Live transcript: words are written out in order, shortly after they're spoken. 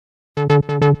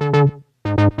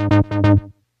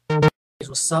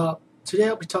what's up? Today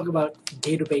I'll be talking about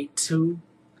Gator 2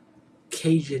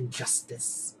 Cajun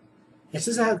Justice. And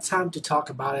since I have time to talk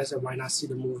about it, so why not see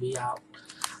the movie out?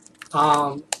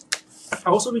 I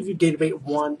also reviewed Gator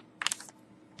 1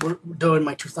 during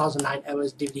my 2009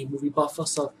 Eras DVD movie buffer,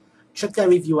 so check that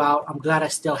review out. I'm glad I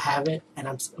still have it, and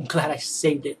I'm glad I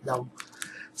saved it though.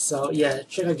 So yeah,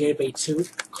 check out Gator 2,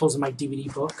 closing my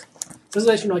DVD book. Just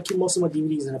to let you know, I keep most of my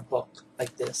DVDs in a book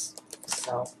like this.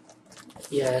 So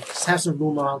yeah, just have some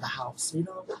room around the house, you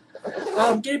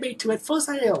know. Getting 2, at first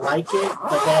I didn't like it,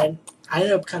 but then I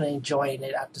ended up kind of enjoying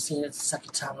it after seeing it the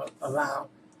second time around.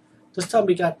 This time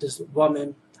we got this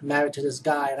woman married to this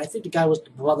guy, and I think the guy was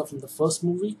the brother from the first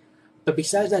movie. But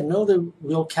besides that, none of the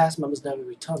real cast members never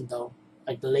returned though.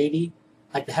 Like the lady,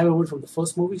 like the heroine from the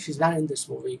first movie, she's not in this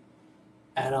movie.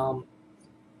 And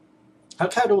I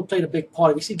kind of played a big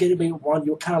part. If you see Gator 1,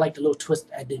 you were kind of like the little twist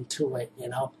ending to it, you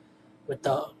know. With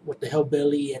the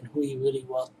hillbilly and who he really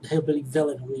was, the hillbilly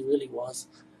villain who he really was,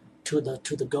 to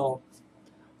the goal.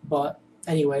 But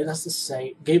anyway, let's just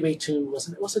say Gator 2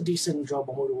 was a decent,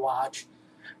 enjoyable movie to watch.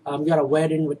 You got a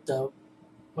wedding with the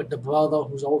brother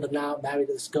who's older now, married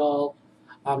to this girl.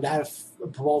 They had a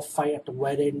brawl fight at the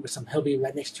wedding with some hillbilly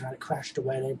rednecks trying to crash the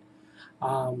wedding.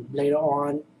 Later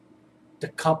on, the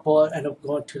couple ended up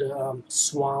going to the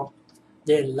swamp.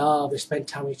 They're in love. They spend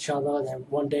time with each other. Then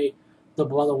one day, the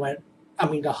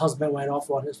husband went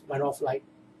off like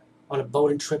on a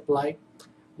boating trip, like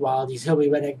while these hillbilly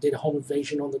redneck did a home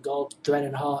invasion on the girl,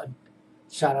 threatened her and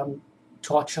try to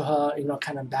torture her, you know,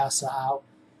 kind of embarrass her out.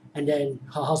 And then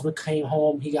her husband came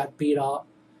home. He got beat up,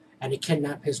 and he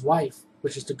kidnapped his wife,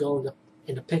 which is the girl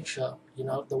in the picture. You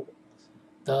know,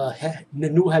 the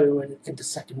new heroine in the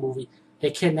second movie. They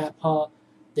kidnapped her.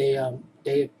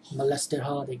 They molested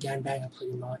her. They gangbanged her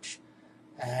pretty much,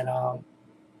 and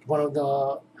one of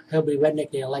the hillbilly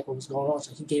redneck didn't like what was going on,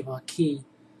 so he gave her a key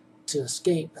to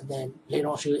escape. And then later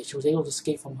on, she was able to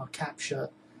escape from her capture,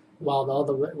 while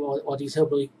all these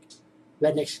hillbilly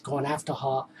rednecks going after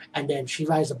her. And then she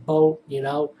rides a boat, you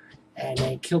know, and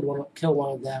then killed one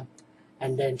of them.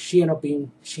 And then she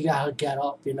got her get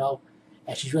up, you know,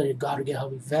 and she's ready to go to get her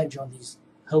revenge on these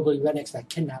hillbilly rednecks that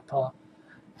kidnapped her.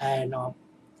 And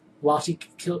while she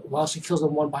kills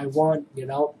them one by one, you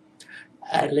know,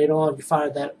 and later on you find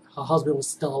out that her husband was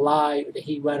still alive, that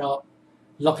he went up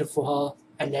looking for her,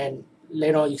 and then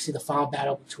later on you see the final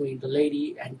battle between the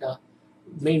lady and the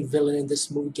main villain in this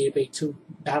movie, Gator 2,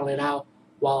 battling out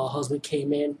while her husband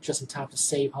came in just in time to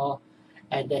save her.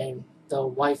 And then the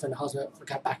wife and the husband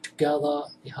got back together,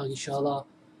 they hug each other,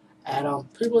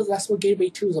 and pretty much that's what Gator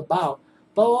 2 is about.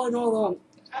 But all in all,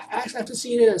 actually after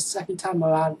seeing it a second time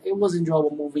around, it was an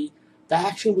enjoyable movie. The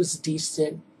action was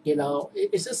decent, you know.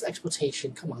 It's just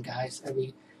exploitation. Come on, guys. I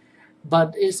mean,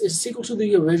 but it's a sequel to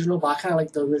the original, but I kind of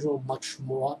like the original much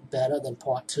more better than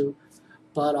part 2.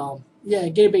 But yeah,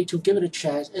 Gator 2, give it a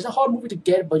chance. It's a hard movie to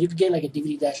get, but you can get like a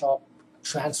DVD-or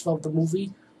transfer of the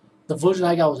movie. The version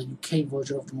I got was a UK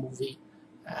version of the movie,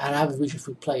 and I have a region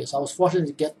free player, so I was fortunate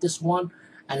to get this one.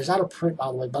 And it's out of print, by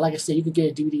the way. But like I said, you can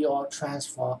get a DVD or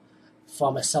transfer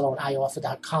from a seller on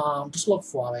ioffer.com. Just look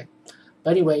for it.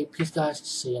 But anyway, peace, guys.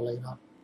 See you later.